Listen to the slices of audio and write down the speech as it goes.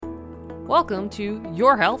Welcome to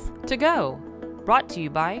Your Health to Go, brought to you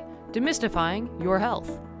by Demystifying Your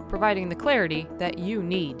Health, providing the clarity that you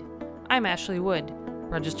need. I'm Ashley Wood,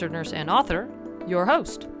 registered nurse and author, your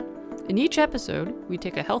host. In each episode, we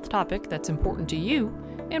take a health topic that's important to you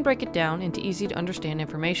and break it down into easy-to-understand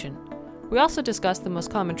information. We also discuss the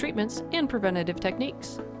most common treatments and preventative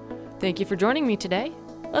techniques. Thank you for joining me today.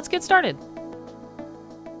 Let's get started.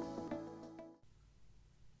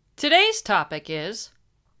 Today's topic is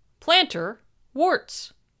plantar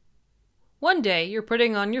warts. One day you're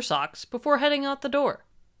putting on your socks before heading out the door.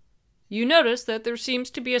 You notice that there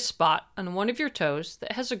seems to be a spot on one of your toes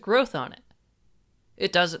that has a growth on it.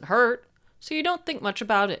 It doesn't hurt, so you don't think much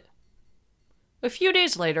about it. A few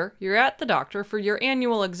days later, you're at the doctor for your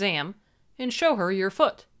annual exam and show her your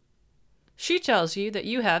foot. She tells you that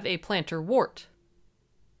you have a plantar wart.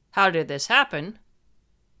 How did this happen?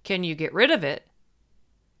 Can you get rid of it?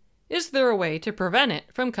 Is there a way to prevent it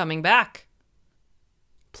from coming back?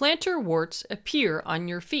 Plantar warts appear on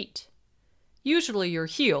your feet, usually your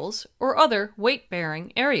heels or other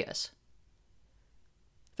weight-bearing areas.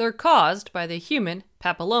 They're caused by the human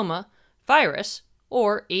papilloma virus,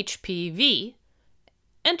 or HPV,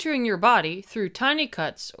 entering your body through tiny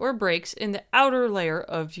cuts or breaks in the outer layer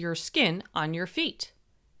of your skin on your feet.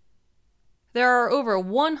 There are over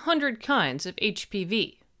 100 kinds of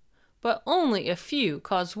HPV, but only a few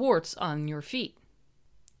cause warts on your feet.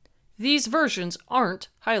 These versions aren't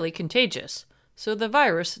highly contagious, so the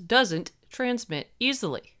virus doesn't transmit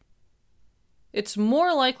easily. It's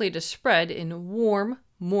more likely to spread in warm,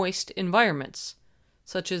 moist environments,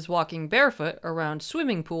 such as walking barefoot around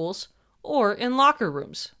swimming pools or in locker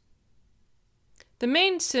rooms. The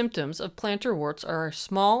main symptoms of plantar warts are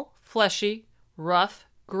small, fleshy, rough,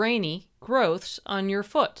 grainy growths on your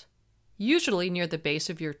foot, usually near the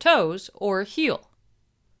base of your toes or heel.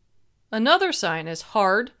 Another sign is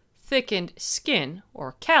hard, thickened skin,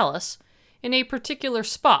 or callus, in a particular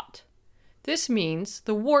spot. This means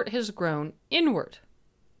the wart has grown inward.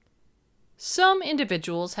 Some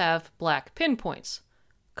individuals have black pinpoints,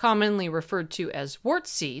 commonly referred to as wart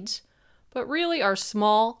seeds, but really are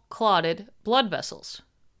small, clotted blood vessels.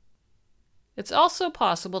 It's also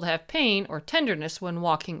possible to have pain or tenderness when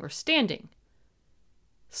walking or standing.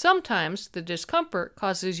 Sometimes the discomfort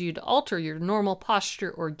causes you to alter your normal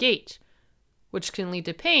posture or gait, which can lead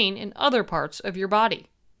to pain in other parts of your body.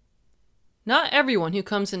 Not everyone who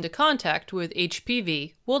comes into contact with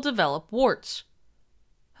HPV will develop warts.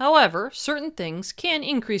 However, certain things can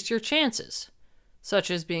increase your chances, such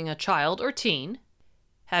as being a child or teen,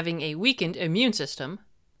 having a weakened immune system,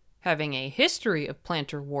 having a history of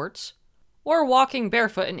plantar warts, or walking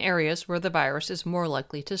barefoot in areas where the virus is more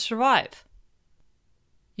likely to survive.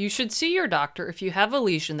 You should see your doctor if you have a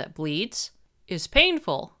lesion that bleeds, is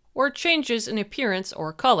painful, or changes in appearance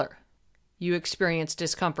or color. You experience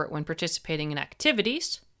discomfort when participating in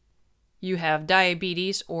activities. You have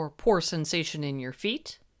diabetes or poor sensation in your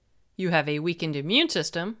feet. You have a weakened immune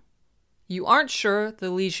system. You aren't sure the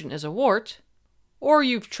lesion is a wart. Or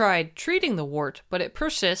you've tried treating the wart, but it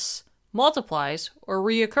persists, multiplies, or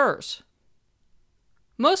reoccurs.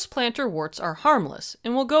 Most plantar warts are harmless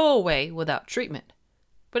and will go away without treatment,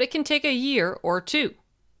 but it can take a year or two.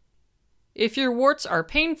 If your warts are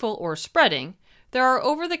painful or spreading, there are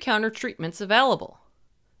over-the-counter treatments available.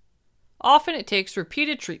 Often it takes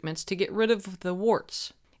repeated treatments to get rid of the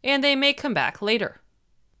warts, and they may come back later.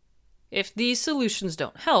 If these solutions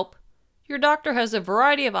don't help, your doctor has a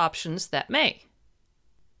variety of options that may.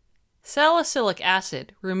 Salicylic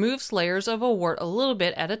acid removes layers of a wart a little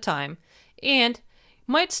bit at a time and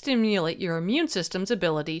might stimulate your immune system's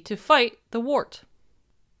ability to fight the wart.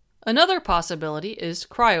 Another possibility is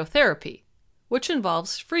cryotherapy, which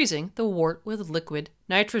involves freezing the wart with liquid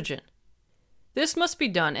nitrogen. This must be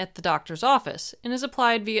done at the doctor's office and is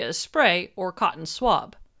applied via a spray or cotton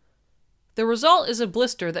swab. The result is a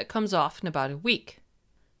blister that comes off in about a week.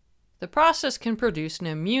 The process can produce an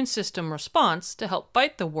immune system response to help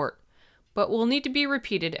fight the wart, but will need to be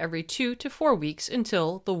repeated every 2 to 4 weeks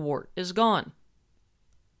until the wart is gone.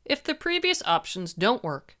 If the previous options don't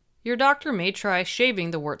work, your doctor may try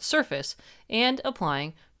shaving the wart surface and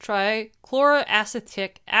applying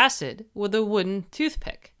trichloroacetic acid with a wooden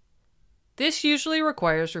toothpick. This usually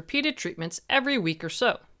requires repeated treatments every week or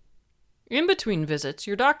so. In between visits,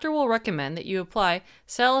 your doctor will recommend that you apply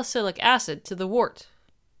salicylic acid to the wart.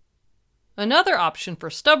 Another option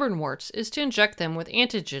for stubborn warts is to inject them with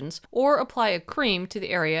antigens or apply a cream to the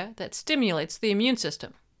area that stimulates the immune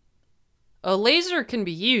system. A laser can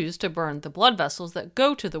be used to burn the blood vessels that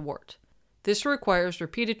go to the wart. This requires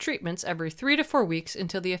repeated treatments every 3 to 4 weeks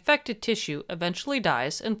until the affected tissue eventually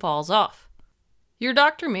dies and falls off. Your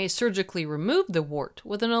doctor may surgically remove the wart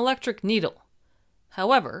with an electric needle.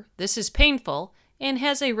 However, this is painful and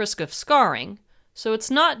has a risk of scarring, so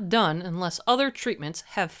it's not done unless other treatments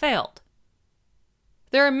have failed.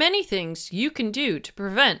 There are many things you can do to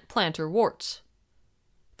prevent plantar warts.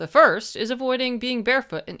 The first is avoiding being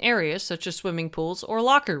barefoot in areas such as swimming pools or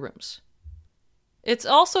locker rooms. It's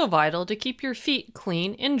also vital to keep your feet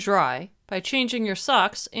clean and dry by changing your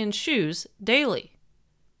socks and shoes daily.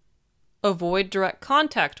 Avoid direct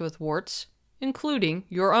contact with warts, including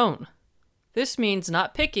your own. This means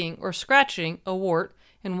not picking or scratching a wart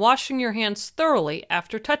and washing your hands thoroughly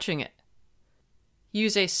after touching it.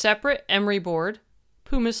 Use a separate emery board,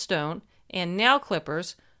 pumice stone, and nail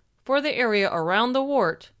clippers for the area around the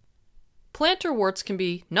wart. Plantar warts can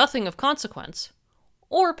be nothing of consequence,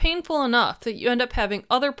 or painful enough that you end up having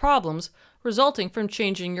other problems resulting from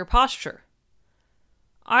changing your posture.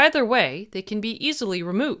 Either way, they can be easily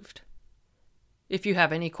removed. If you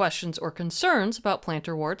have any questions or concerns about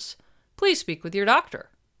plantar warts, please speak with your doctor.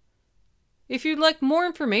 If you'd like more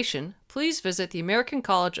information, please visit the American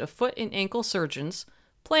College of Foot and Ankle Surgeons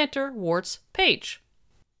Plantar Warts page.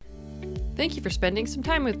 Thank you for spending some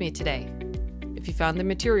time with me today. If you found the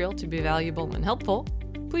material to be valuable and helpful,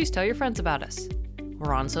 please tell your friends about us.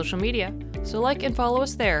 We're on social media, so like and follow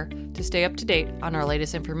us there to stay up to date on our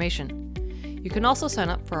latest information. You can also sign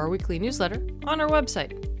up for our weekly newsletter on our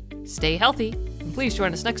website. Stay healthy, and please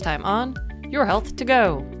join us next time on Your Health to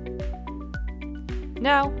Go.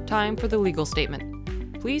 Now, time for the legal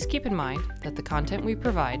statement. Please keep in mind that the content we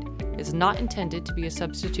provide is not intended to be a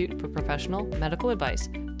substitute for professional medical advice,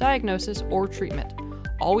 diagnosis, or treatment.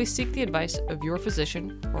 Always seek the advice of your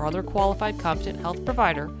physician or other qualified competent health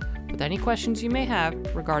provider with any questions you may have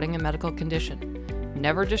regarding a medical condition.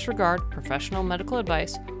 Never disregard professional medical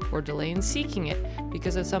advice or delay in seeking it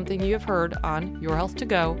because of something you have heard on Your Health to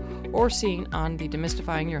Go or seen on the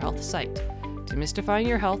Demystifying Your Health site. Demystifying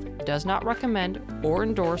Your Health does not recommend or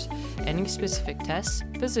endorse any specific tests,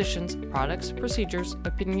 physicians, products, procedures,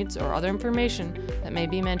 opinions, or other information that may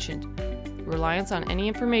be mentioned. Reliance on any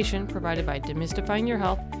information provided by Demystifying Your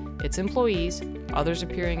Health, its employees, others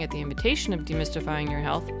appearing at the invitation of Demystifying Your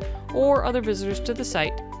Health, or other visitors to the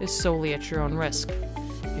site is solely at your own risk.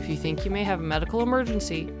 If you think you may have a medical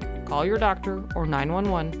emergency, call your doctor or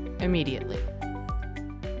 911 immediately.